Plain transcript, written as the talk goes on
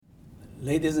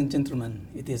Ladies and gentlemen,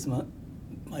 it is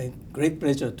my great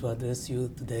pleasure to address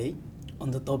you today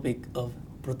on the topic of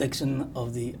protection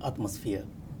of the atmosphere.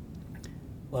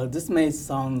 While this may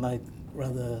sound like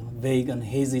rather vague and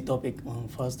hazy topic on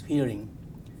first hearing,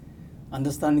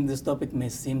 understanding this topic may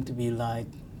seem to be like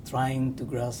trying to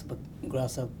grasp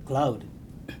a cloud.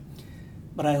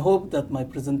 But I hope that my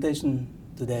presentation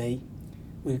today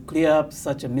will clear up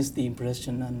such a misty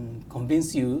impression and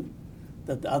convince you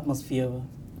that the atmosphere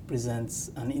presents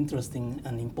an interesting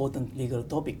and important legal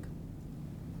topic.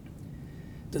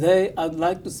 Today, I'd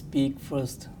like to speak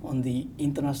first on the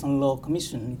International Law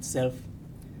Commission itself,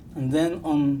 and then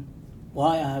on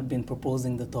why I have been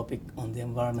proposing the topic on the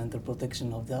environmental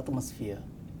protection of the atmosphere.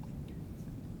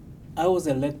 I was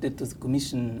elected to the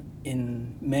Commission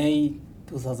in May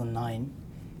 2009,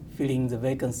 filling the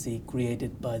vacancy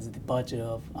created by the departure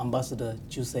of Ambassador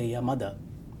Chusei Yamada.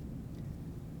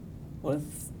 Well,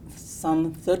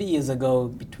 some 30 years ago,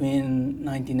 between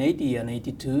 1980 and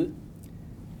 82,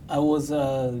 I was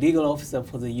a legal officer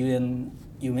for the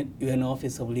UN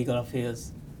Office of Legal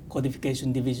Affairs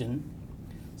Codification Division,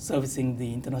 servicing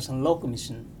the International Law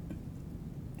Commission.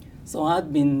 So I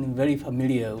had been very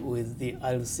familiar with the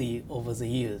ILC over the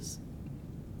years.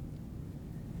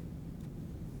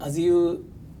 As you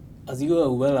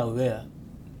are well aware,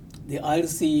 the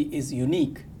ILC is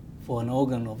unique for an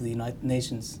organ of the United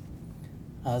Nations,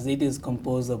 as it is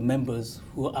composed of members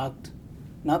who act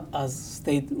not as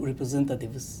state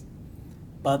representatives,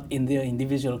 but in their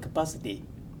individual capacity.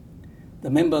 The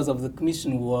members of the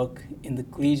Commission work in the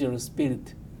collegial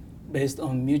spirit based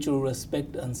on mutual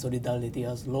respect and solidarity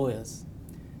as lawyers,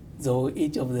 though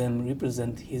each of them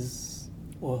represent his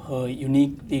or her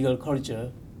unique legal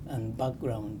culture and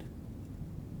background.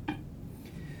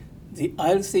 The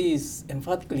ILC is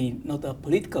emphatically not a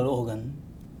political organ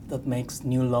that makes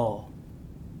new law.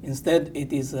 Instead,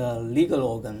 it is a legal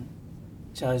organ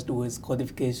charged with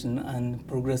codification and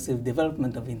progressive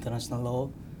development of international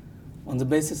law on the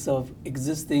basis of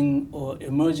existing or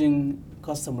emerging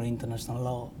customary international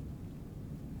law.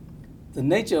 The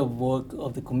nature of work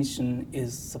of the Commission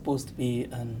is supposed to be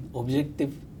an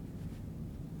objective,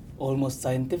 almost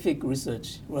scientific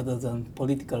research rather than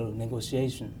political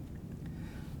negotiation.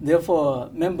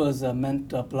 Therefore, members are meant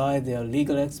to apply their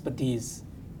legal expertise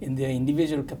in their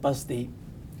individual capacity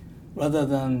rather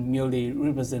than merely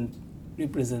represent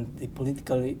the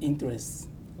political interests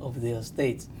of their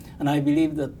states. And I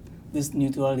believe that this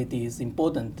neutrality is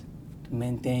important to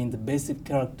maintain the basic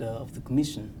character of the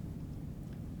Commission.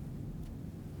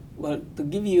 Well, to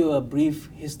give you a brief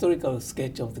historical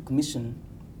sketch of the Commission,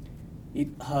 it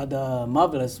had a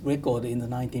marvelous record in the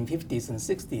 1950s and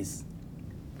 60s.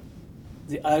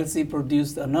 The ILC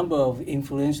produced a number of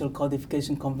influential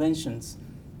codification conventions,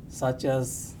 such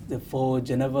as the 4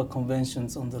 Geneva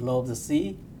Conventions on the Law of the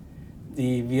Sea,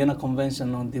 the Vienna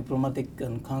Convention on Diplomatic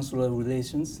and Consular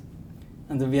Relations,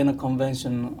 and the Vienna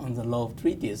Convention on the Law of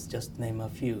Treaties, just to name a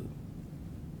few.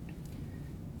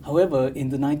 However, in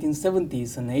the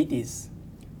 1970s and 80s,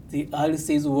 the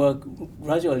ILC's work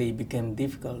gradually became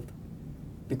difficult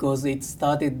because it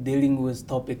started dealing with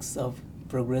topics of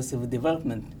progressive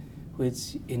development,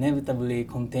 which inevitably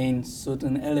contained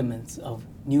certain elements of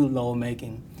new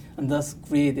lawmaking, and thus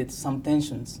created some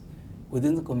tensions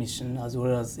within the Commission as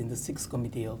well as in the 6th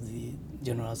Committee of the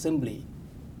General Assembly.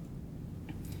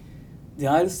 The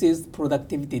ILC's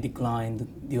productivity declined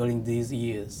during these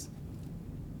years.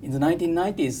 In the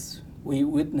 1990s, we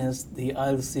witnessed the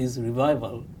ILC's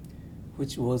revival,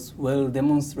 which was well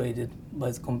demonstrated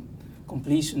by the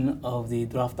completion of the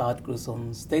draft articles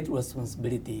on state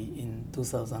responsibility in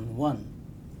 2001.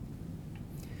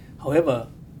 However,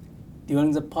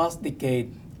 during the past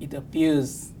decade, it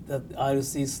appears that the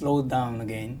ILC slowed down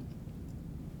again.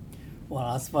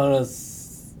 Well, as far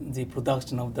as the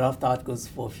production of draft articles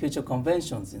for future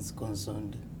conventions is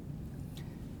concerned,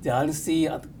 the ILC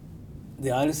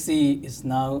is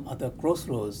now at a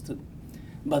crossroads,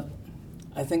 but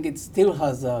I think it still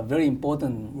has a very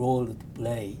important role to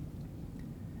play.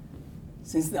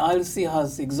 Since the ILC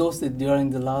has exhausted during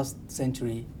the last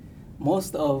century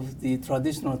most of the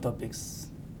traditional topics,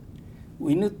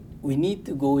 we need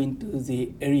to go into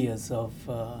the areas of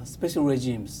special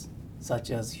regimes, such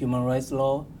as human rights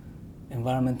law,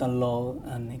 environmental law,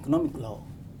 and economic law.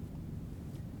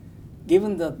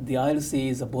 Given that the ILC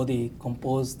is a body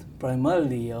composed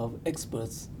primarily of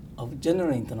experts of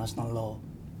general international law,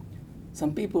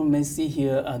 some people may see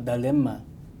here a dilemma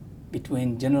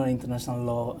between general international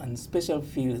law and special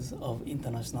fields of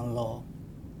international law.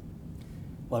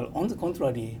 While on the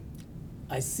contrary,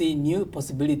 I see new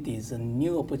possibilities and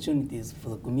new opportunities for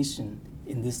the Commission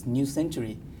in this new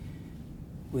century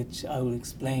which I will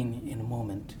explain in a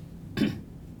moment.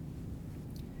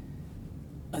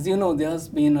 As you know, there has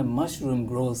been a mushroom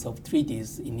growth of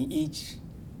treaties in each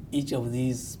of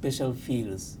these special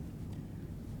fields.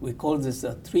 We call this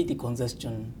a treaty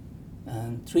congestion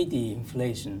and treaty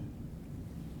inflation.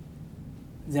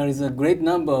 There is a great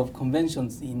number of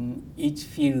conventions in each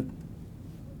field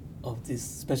of these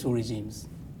special regimes.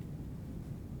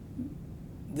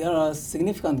 There are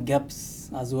significant gaps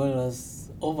as well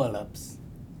as overlaps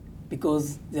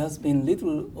because there has been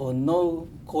little or no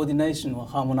coordination or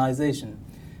harmonization,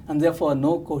 and therefore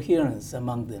no coherence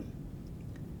among them.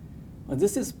 But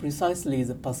this is precisely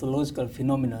the pathological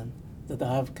phenomenon that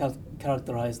I have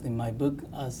characterized in my book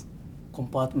as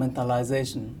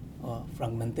compartmentalization, or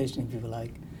fragmentation if you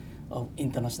like, of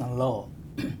international law.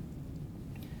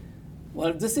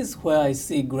 Well, this is where I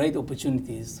see great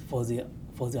opportunities for the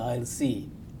ILC.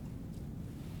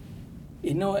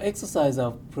 In our exercise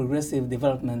of progressive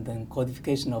development and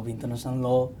codification of international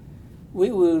law,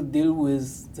 we will deal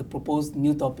with the proposed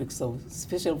new topics of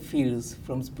special fields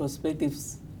from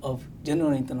perspectives of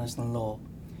general international law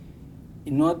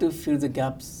in order to fill the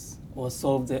gaps or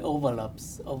solve the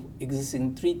overlaps of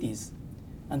existing treaties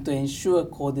and to ensure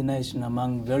coordination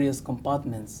among various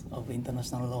compartments of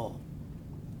international law.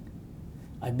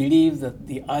 I believe that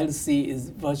the ILC is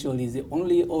virtually the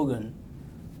only organ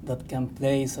that can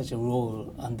play such a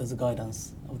role under the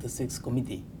guidance of the Sixth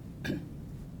Committee.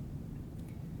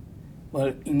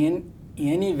 Well, in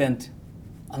any event,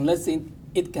 unless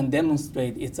it can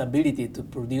demonstrate its ability to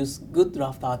produce good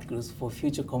draft articles for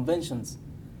future conventions,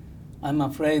 I'm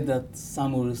afraid that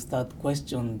some will start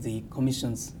questioning the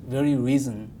Commission's very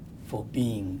reason for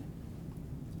being.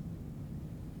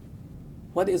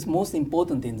 What is most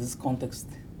important in this context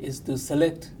is to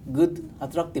select good,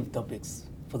 attractive topics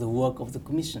for the work of the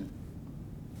Commission.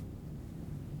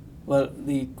 Well,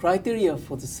 the criteria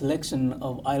for the selection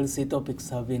of ILC topics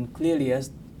have been clearly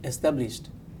established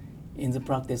in the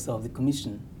practice of the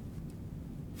Commission.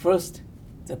 First,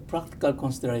 the practical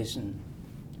consideration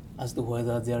as to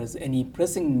whether there is any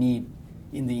pressing need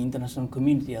in the international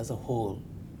community as a whole.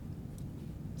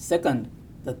 Second,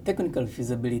 the technical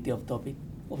feasibility of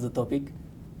the topic,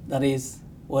 that is,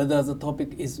 whether the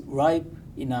topic is ripe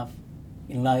enough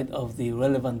in light of the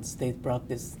relevant state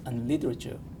practice and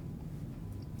literature.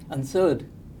 And third,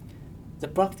 the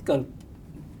practical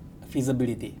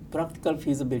feasibility. The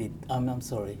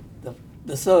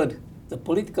third, the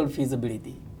political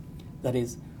feasibility. That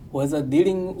is, whether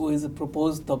dealing with a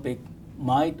proposed topic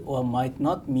might or might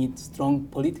not meet strong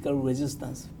political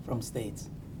resistance from states.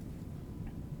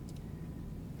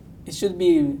 It should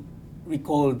be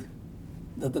recalled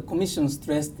that the Commission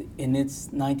stressed in its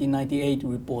 1998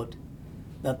 report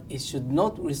that it should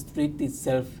not restrict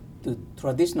itself to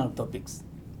traditional topics,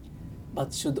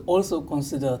 but should also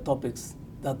consider topics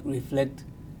that reflect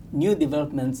new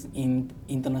developments in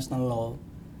international law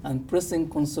and pressing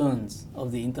concerns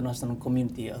of the international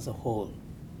community as a whole.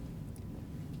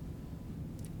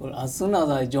 Well, as soon as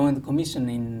I joined the Commission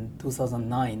in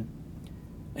 2009,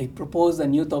 I proposed a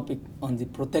new topic on the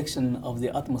protection of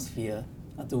the atmosphere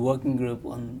at the working group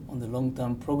on the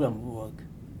long-term program work.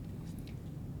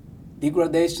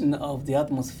 Degradation of the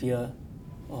atmosphere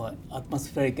or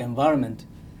atmospheric environment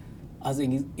as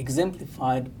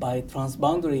exemplified by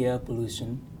transboundary air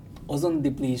pollution, ozone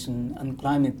depletion, and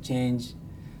climate change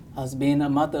has been a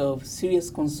matter of serious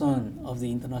concern of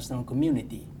the international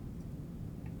community.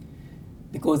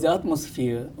 Because the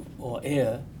atmosphere or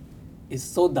air is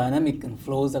so dynamic and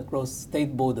flows across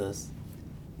state borders,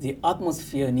 the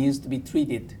atmosphere needs to be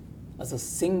treated as a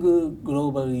single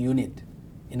global unit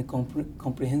in a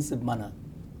comprehensive manner.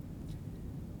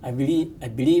 I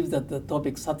believe that the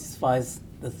topic satisfies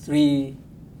the three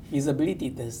feasibility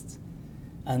tests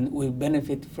and will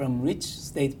benefit from rich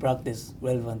state practice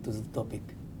relevant to the topic,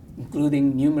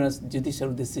 including numerous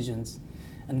judicial decisions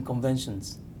and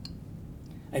conventions.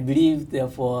 I believe,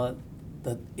 therefore,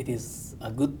 that it is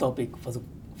a good topic for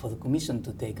the Commission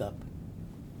to take up.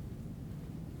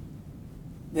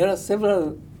 There are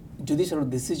several judicial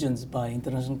decisions by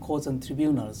international courts and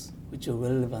tribunals which are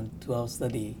relevant to our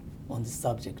study on this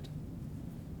subject.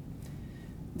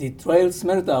 The Trail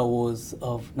Smelter Wars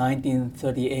of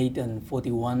 1938 and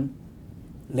 41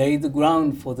 laid the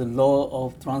ground for the law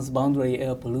of transboundary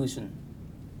air pollution.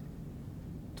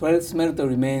 Trail Smelter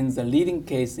remains a leading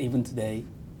case even today,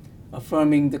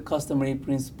 affirming the customary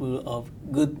principle of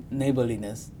good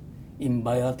neighborliness in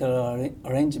bilateral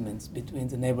arrangements between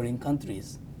the neighboring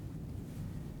countries.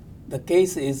 The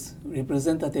case is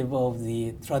representative of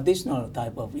the traditional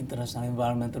type of international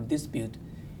environmental dispute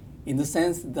in the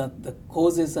sense that the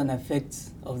causes and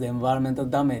effects of the environmental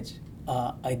damage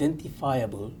are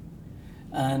identifiable,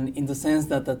 and in the sense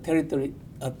that a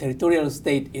territorial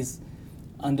state is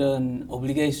under an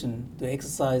obligation to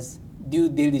exercise due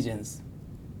diligence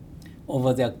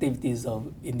over the activities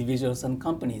of individuals and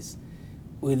companies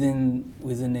within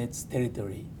its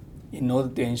territory in order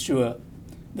to ensure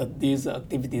that these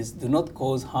activities do not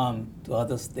cause harm to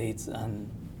other states and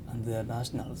their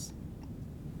nationals.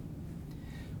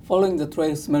 Following the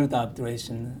Trail Smelter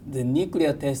arbitration, the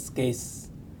nuclear test case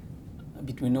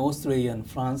between Australia and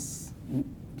France,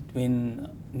 between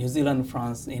New Zealand and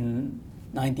France in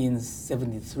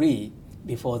 1973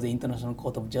 before the International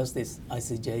Court of Justice,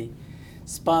 ICJ,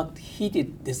 sparked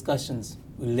heated discussions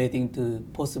relating to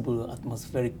possible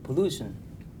atmospheric pollution.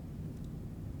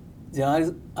 The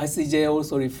ICJ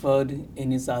also referred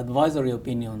in its advisory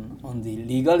opinion on the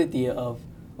legality of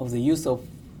the use of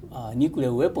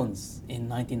nuclear weapons in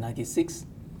 1996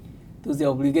 to the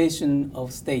obligation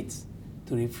of states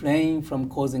to refrain from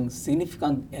causing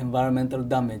significant environmental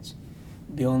damage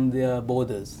beyond their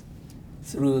borders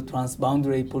through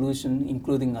transboundary pollution,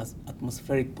 including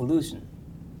atmospheric pollution.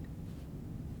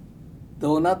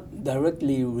 Though not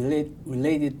directly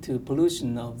related to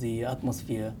pollution of the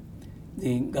atmosphere,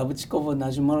 the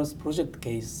Gabčíkovo-Nažmalost project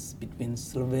case between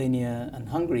Slovenia and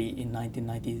Hungary in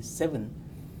 1997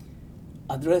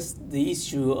 addressed the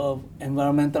issue of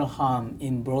environmental harm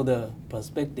in broader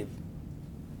perspective.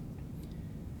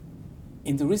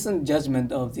 In the recent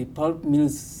judgment of the pulp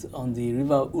mills on the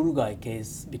River Uruguay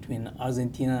case between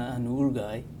Argentina and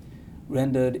Uruguay,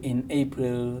 rendered in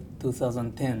April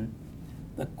 2010,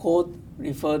 the court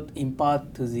referred in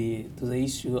part to the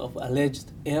issue of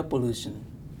alleged air pollution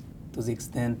to the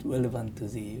extent relevant to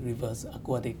the river's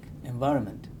aquatic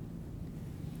environment.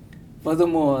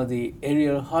 Furthermore, the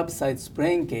aerial herbicide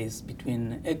spraying case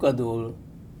between Ecuador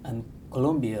and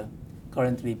Colombia,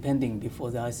 currently pending before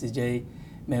the ICJ,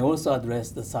 may also address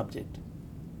the subject.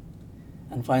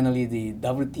 And finally, the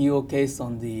WTO case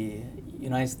on the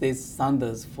United States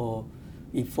standards for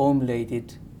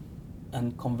reformulated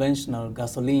and conventional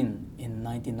gasoline in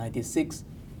 1996,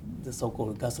 the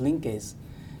so-called gasoline case,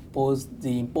 posed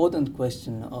the important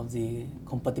question of the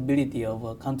compatibility of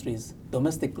a country's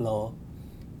domestic law,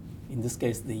 in this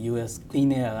case the U.S.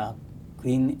 Clean Air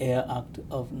Act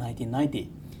of 1990,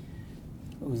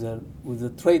 with the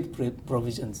trade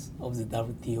provisions of the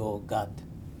WTO GATT.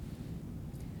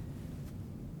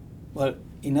 Well,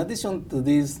 in addition to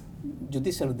these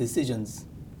judicial decisions,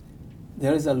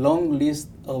 there is a long list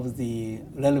of the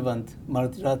relevant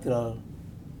multilateral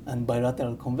and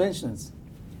bilateral conventions,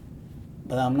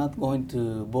 but I'm not going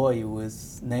to bore you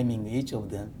with naming each of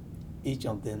them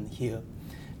here.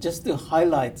 Just to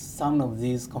highlight some of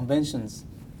these conventions,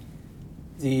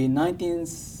 the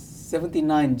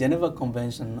 1979 Geneva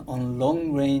Convention on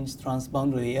Long-Range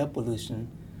Transboundary Air Pollution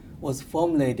was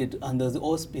formulated under the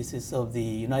auspices of the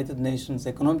United Nations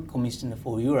Economic Commission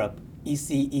for Europe,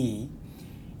 ECE,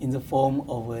 in the form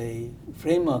of a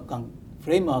framework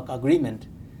agreement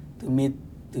to meet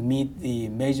the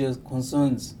major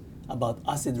concerns about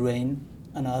acid rain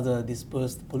and other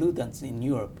dispersed pollutants in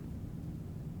Europe.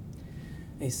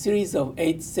 A series of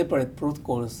 8 separate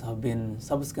protocols have been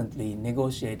subsequently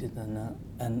negotiated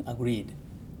and agreed.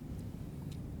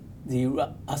 The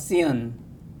ASEAN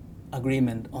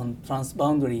Agreement on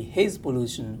Transboundary Haze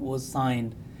Pollution was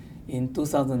signed in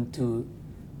 2002,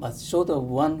 but short of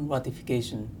one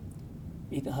ratification,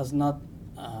 it has not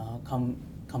come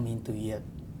into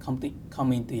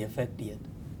effect yet.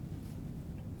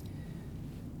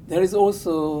 There is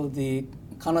also the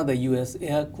Canada-US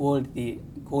Air Quality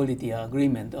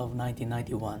Agreement of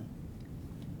 1991.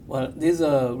 Well, these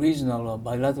are regional or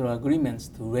bilateral agreements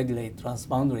to regulate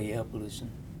transboundary air pollution.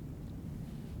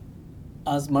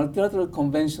 As multilateral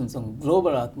conventions on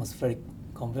global atmospheric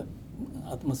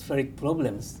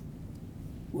problems,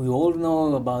 we all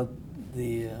know about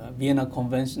the Vienna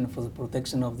Convention for the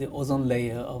Protection of the Ozone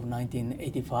Layer of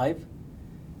 1985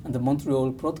 and the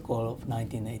Montreal Protocol of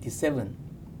 1987,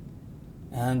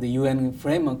 and the UN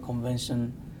Framework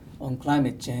Convention on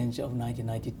Climate Change of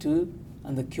 1992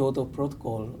 and the Kyoto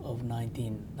Protocol of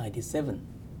 1997.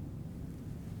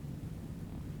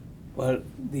 Well,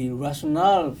 the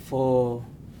rationale for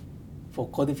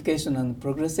codification and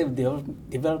progressive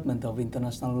development of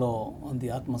international law on the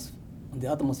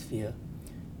atmosphere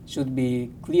should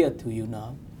be clear to you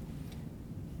now.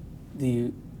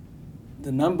 The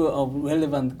number of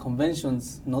relevant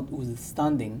conventions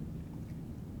notwithstanding,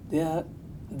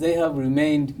 they have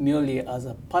remained merely as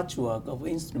a patchwork of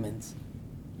instruments,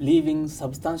 leaving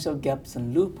substantial gaps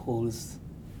and loopholes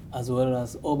as well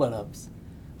as overlaps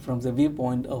from the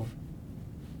viewpoint of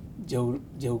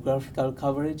geographical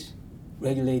coverage,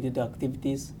 regulated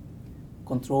activities,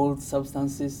 controlled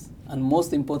substances, and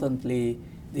most importantly,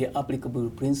 the applicable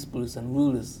principles and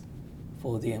rules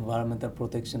for the environmental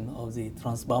protection of the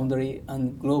transboundary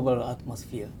and global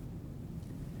atmosphere.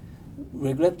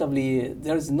 Regrettably,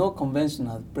 there is no convention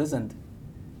at present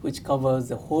which covers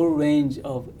the whole range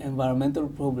of environmental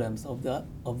problems of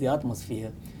the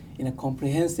atmosphere in a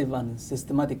comprehensive and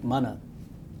systematic manner.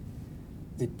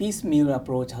 The piecemeal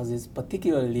approach has its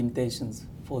particular limitations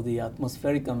for the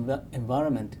atmospheric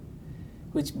environment,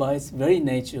 which by its very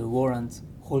nature warrants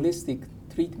holistic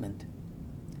treatment.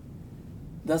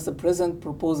 Thus, the present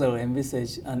proposal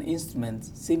envisages an instrument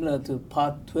similar to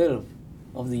Part 12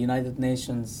 of the United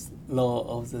Nations Law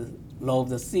of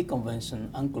the Sea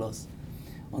Convention, UNCLOS,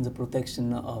 on the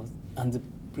protection of and the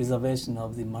preservation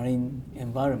of the marine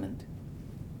environment.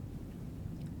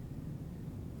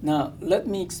 Now, let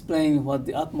me explain what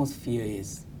the atmosphere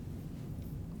is.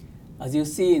 As you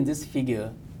see in this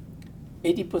figure,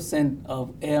 80%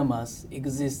 of air mass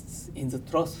exists in the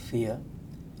troposphere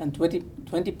and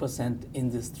 20%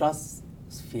 in the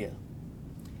stratosphere.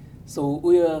 So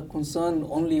we are concerned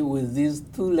only with these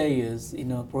two layers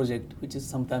in our project, which is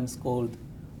sometimes called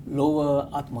lower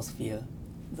atmosphere,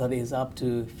 that is up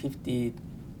to 40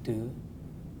 to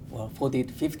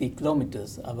 50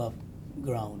 kilometers above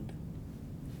ground.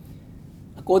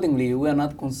 Accordingly, we are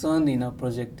not concerned in our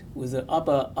project with the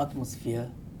upper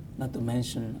atmosphere, not to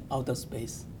mention outer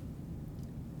space.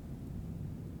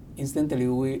 Incidentally,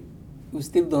 we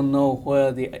still don't know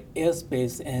where the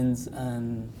airspace ends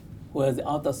and where the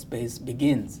outer space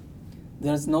begins.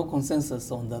 There is no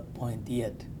consensus on that point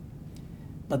yet.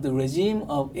 But the regime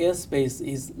of airspace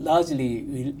is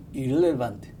largely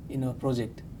irrelevant in our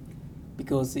project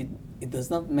because it does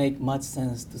not make much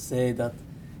sense to say that,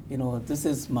 this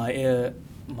is my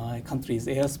country's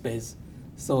airspace,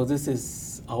 so this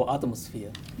is our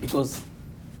atmosphere, because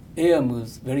air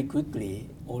moves very quickly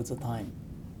all the time.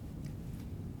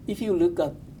 If you look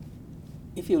at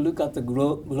the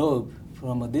globe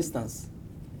from a distance,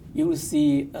 you will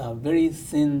see a very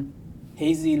thin,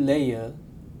 hazy layer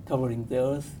covering the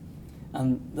Earth,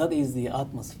 and that is the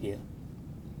atmosphere.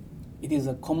 It is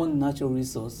a common natural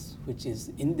resource which is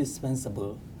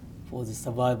indispensable for the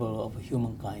survival of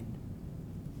humankind.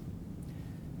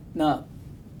 Now,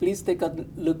 please take a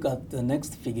look at the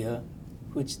next figure,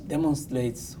 which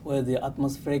demonstrates where the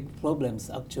atmospheric problems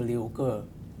actually occur.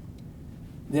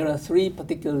 There are three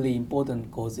particularly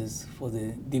important causes for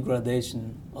the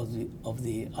degradation of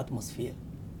the atmosphere.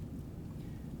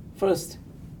 First,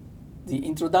 the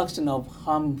introduction of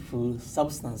harmful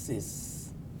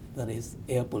substances, that is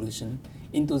air pollution,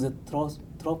 into the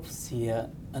troposphere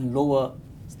and lower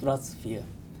stratosphere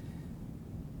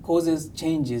causes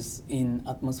changes in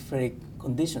atmospheric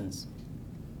conditions.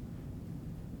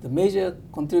 The major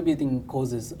contributing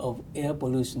causes of air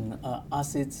pollution are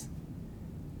acids,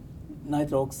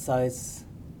 nitrous oxides,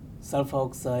 sulfur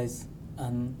oxides,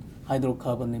 and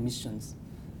hydrocarbon emissions,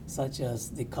 such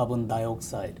as the carbon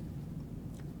dioxide.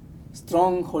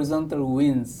 Strong horizontal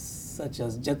winds, such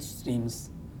as jet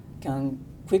streams, can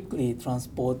quickly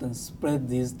transport and spread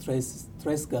these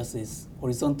trace gases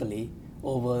horizontally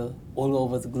all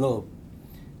over the globe,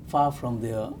 far from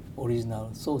their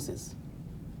original sources.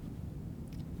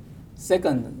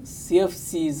 Second,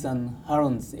 CFCs and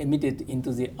hadrons emitted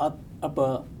into the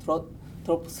upper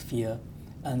troposphere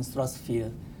and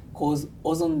stratosphere cause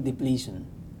ozone depletion.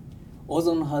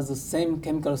 Ozone has the same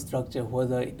chemical structure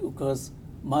whether it occurs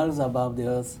miles above the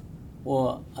Earth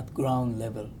or at ground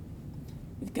level.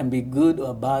 It can be good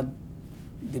or bad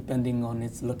depending on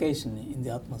its location in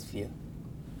the atmosphere.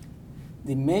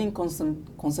 The main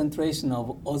concentration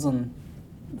of ozone,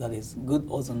 that is good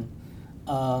ozone,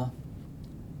 are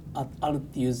at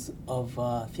altitudes of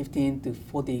 15 to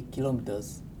 40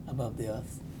 kilometers above the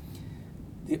Earth.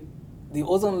 The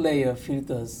ozone layer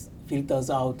filters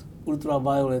out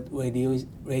ultraviolet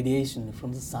radiation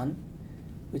from the sun,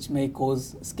 which may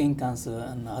cause skin cancer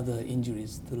and other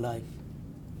injuries to life.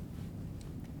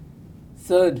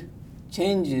 Third,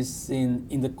 changes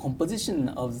in the composition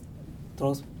of the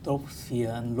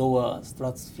troposphere and lower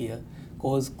stratosphere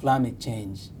cause climate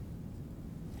change.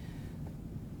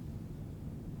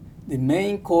 The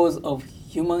main cause of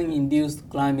human-induced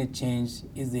climate change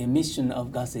is the emission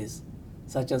of gases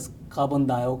such as carbon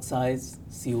dioxide,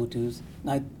 CO2,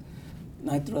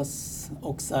 nitrous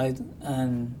oxide,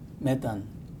 and methane.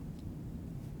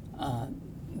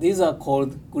 These are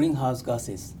called greenhouse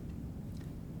gases.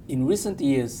 In recent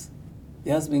years,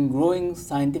 there has been growing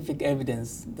scientific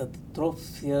evidence that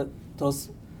tropospheric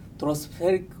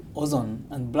ozone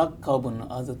and black carbon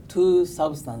are the two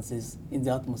substances in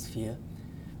the atmosphere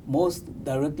most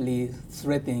directly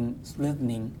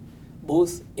threatening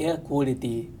both air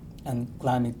quality and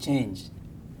climate change.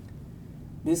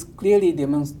 This clearly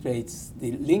demonstrates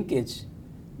the linkage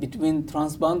between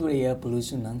transboundary air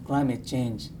pollution and climate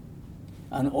change,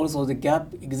 and also the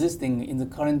gap existing in the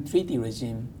current treaty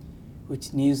regime,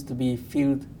 which needs to be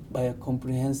filled by a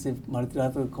comprehensive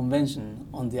multilateral convention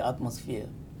on the atmosphere.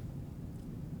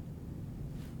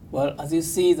 Well, as you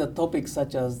see, the topics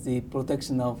such as the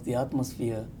protection of the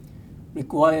atmosphere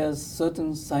requires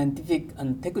certain scientific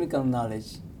and technical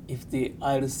knowledge if the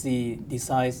ILC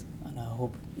decides, and I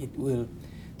hope it will,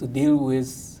 to deal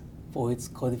with for its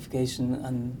codification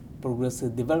and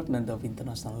progressive development of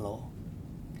international law.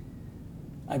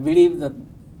 I believe that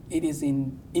it is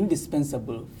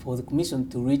indispensable for the Commission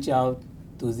to reach out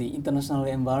to the international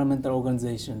environmental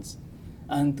organizations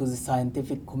and to the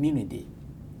scientific community.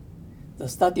 The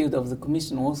statute of the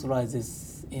Commission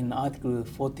authorizes in Article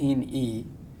 14E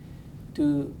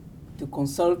to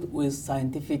consult with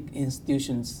scientific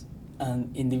institutions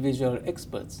and individual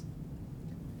experts.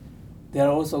 There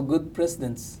are also good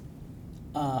precedents.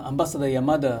 Ambassador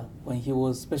Yamada, when he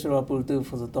was Special Rapporteur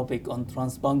for the topic on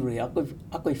transboundary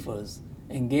aquifers,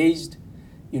 engaged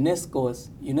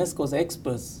UNESCO's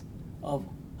experts of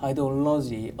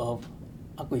hydrology of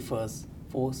aquifers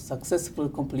for successful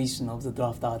completion of the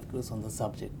draft articles on the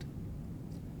subject.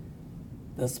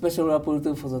 The Special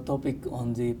Rapporteur for the topic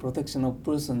on the protection of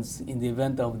persons in the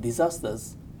event of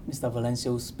disasters, Mr.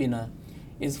 Valencia Uspina,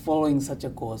 is following such a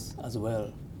course as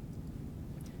well.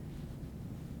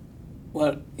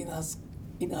 Well, it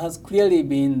has clearly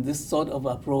been this sort of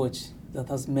approach that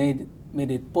has made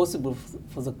it possible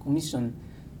for the Commission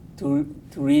to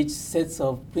reach sets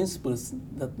of principles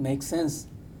that make sense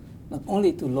not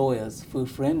only to lawyers who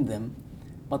frame them,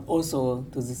 but also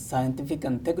to the scientific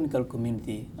and technical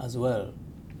community as well.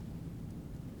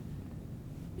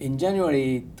 In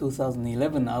January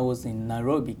 2011, I was in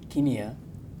Nairobi, Kenya,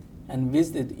 and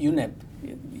visited UNEP,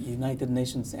 United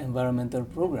Nations Environmental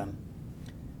Program.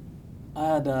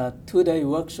 I had a 2-day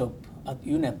workshop at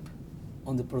UNEP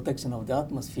on the protection of the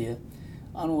atmosphere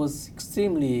and was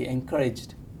extremely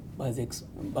encouraged by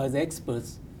the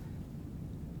experts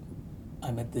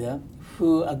I met there,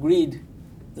 who agreed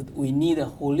that we need a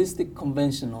holistic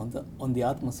convention on the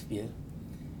atmosphere,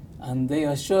 and they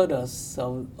assured us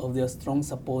of their strong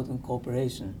support and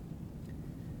cooperation.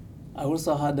 I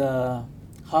also had a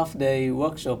half-day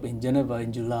workshop in Geneva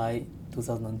in July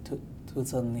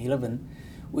 2011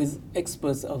 with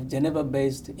experts of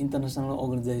Geneva-based international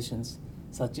organizations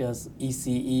such as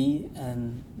ECE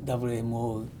and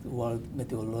WMO, the World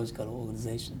Meteorological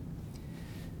Organization.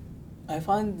 I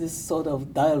find this sort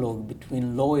of dialogue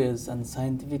between lawyers and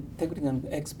scientific technical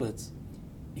experts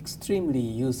extremely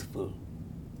useful.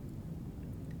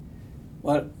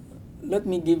 Well, let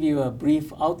me give you a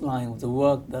brief outline of the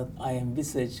work that I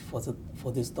envisage for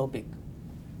this topic.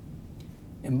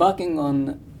 Embarking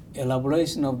on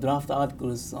elaboration of draft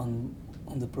articles on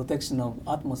the protection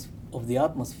of the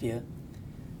atmosphere,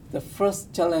 the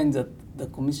first challenge that the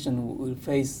Commission will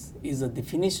face is the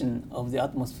definition of the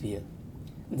atmosphere,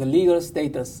 the legal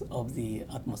status of the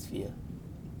atmosphere.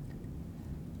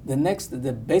 The next,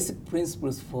 the basic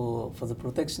principles for the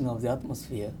protection of the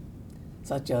atmosphere,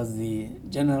 such as the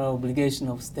general obligation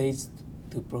of states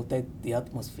to protect the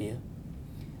atmosphere,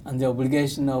 and the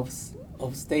obligation of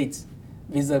states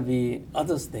vis-à-vis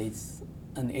other states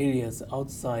and areas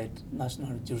outside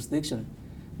national jurisdiction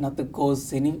not to cause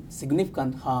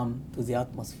significant harm to the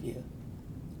atmosphere.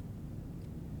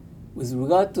 With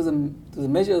regard to the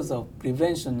measures of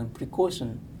prevention and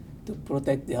precaution to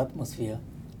protect the atmosphere,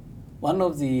 one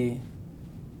of the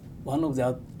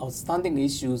outstanding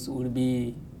issues will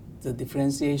be the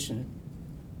differentiation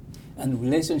and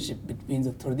relationship between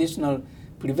the traditional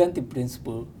preventive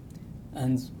principle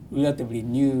and relatively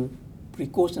new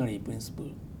precautionary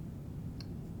principle.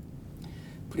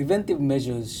 Preventive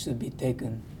measures should be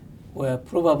taken where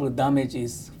probable damage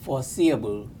is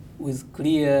foreseeable with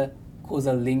clear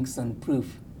causal links and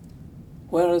proof,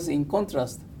 whereas in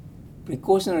contrast,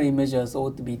 precautionary measures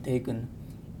ought to be taken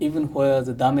even where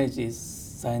the damage is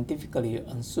scientifically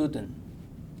uncertain.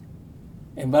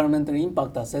 Environmental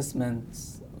impact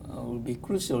assessments will be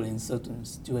crucial in certain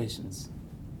situations.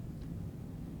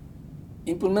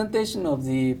 Implementation of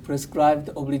the prescribed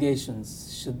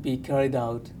obligations should be carried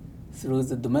out through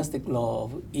the domestic law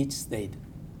of each state.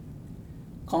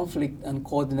 Conflict and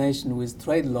coordination with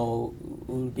trade law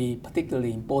will be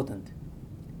particularly important.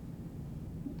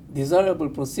 Desirable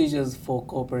procedures for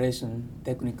cooperation,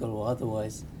 technical or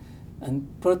otherwise, and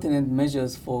pertinent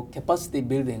measures for capacity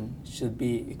building should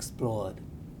be explored.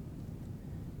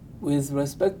 With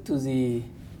respect to the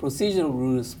procedural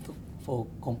rules for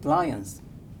compliance,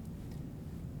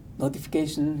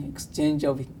 notification, exchange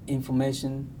of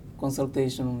information,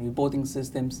 consultation, reporting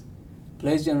systems,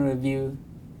 pledge and review,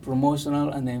 promotional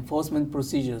and enforcement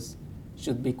procedures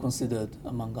should be considered,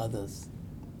 among others.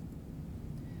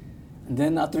 And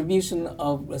then attribution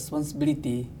of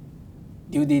responsibility,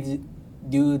 due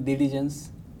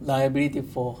diligence, liability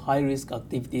for high-risk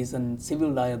activities, and civil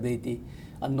liability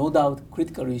are no doubt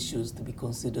critical issues to be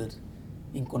considered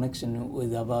in connection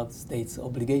with the above states'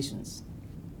 obligations.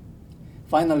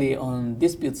 Finally, on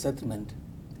dispute settlement,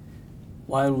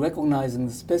 while recognizing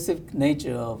the specific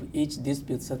nature of each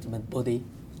dispute settlement body,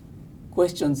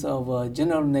 questions of a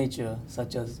general nature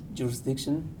such as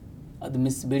jurisdiction,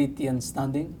 admissibility, and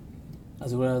standing,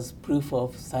 as well as proof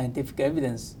of scientific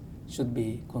evidence should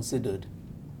be considered.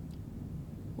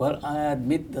 Well, I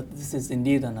admit that this is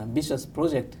indeed an ambitious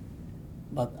project,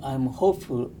 but I'm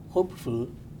hopeful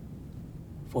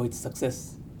for its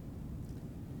success.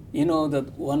 You know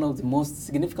that one of the most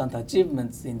significant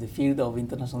achievements in the field of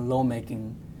international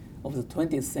lawmaking of the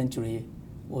 20th century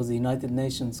was the United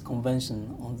Nations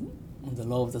Convention on the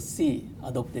Law of the Sea,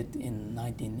 adopted in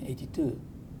 1982.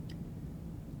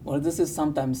 Well, this is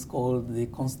sometimes called the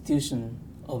Constitution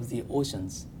of the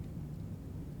Oceans.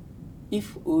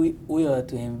 If we are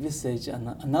to envisage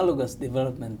an analogous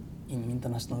development in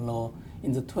international law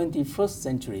in the 21st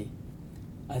century,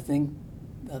 I think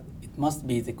that it must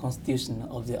be the Constitution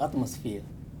of the Atmosphere.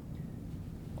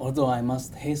 Although I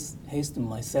must hasten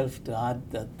myself to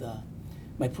add that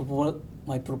my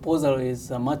proposal is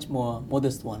a much more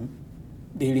modest one,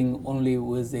 dealing only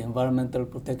with the environmental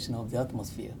protection of the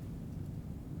atmosphere.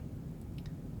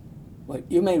 Well,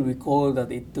 you may recall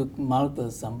that it took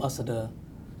Malta's ambassador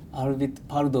Arvid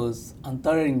Pardo's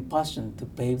untiring passion to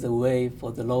pave the way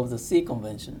for the Law of the Sea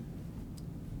Convention.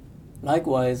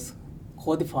 Likewise,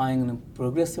 codifying and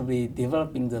progressively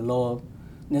developing the law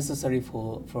necessary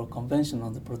for a convention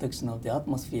on the protection of the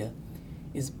atmosphere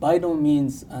is by no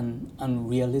means an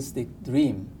unrealistic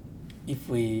dream if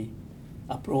we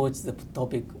approach the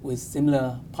topic with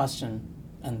similar passion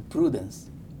and prudence.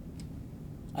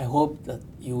 I hope that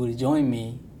you will join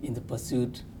me in the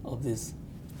pursuit of this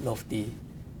lofty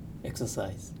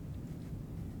exercise.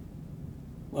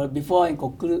 Well, before I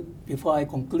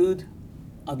conclude,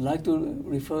 I'd like to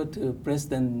refer to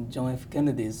President John F.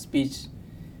 Kennedy's speech,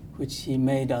 which he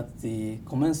made at the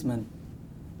commencement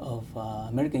of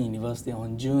American University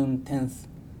on June 10th,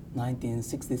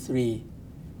 1963,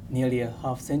 nearly a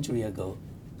half century ago.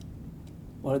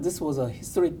 Well, this was a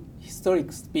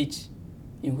historic speech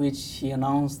in which he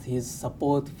announced his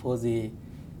support for the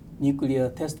Nuclear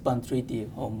Test Ban Treaty,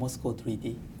 or Moscow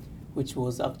Treaty, which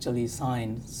was actually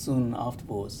signed soon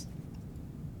afterwards.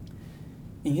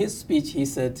 In his speech, he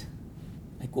said,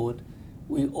 I quote,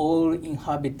 "We all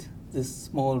inhabit this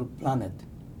small planet.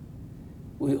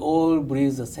 We all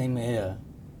breathe the same air.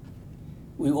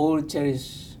 We all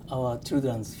cherish our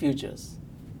children's futures."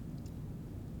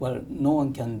 Well, no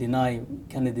one can deny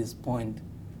Kennedy's point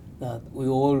that we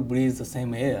all breathe the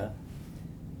same air.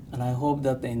 And I hope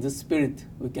that in this spirit,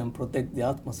 we can protect the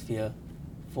atmosphere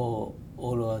for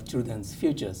all our children's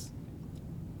futures.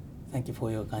 Thank you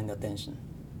for your kind attention.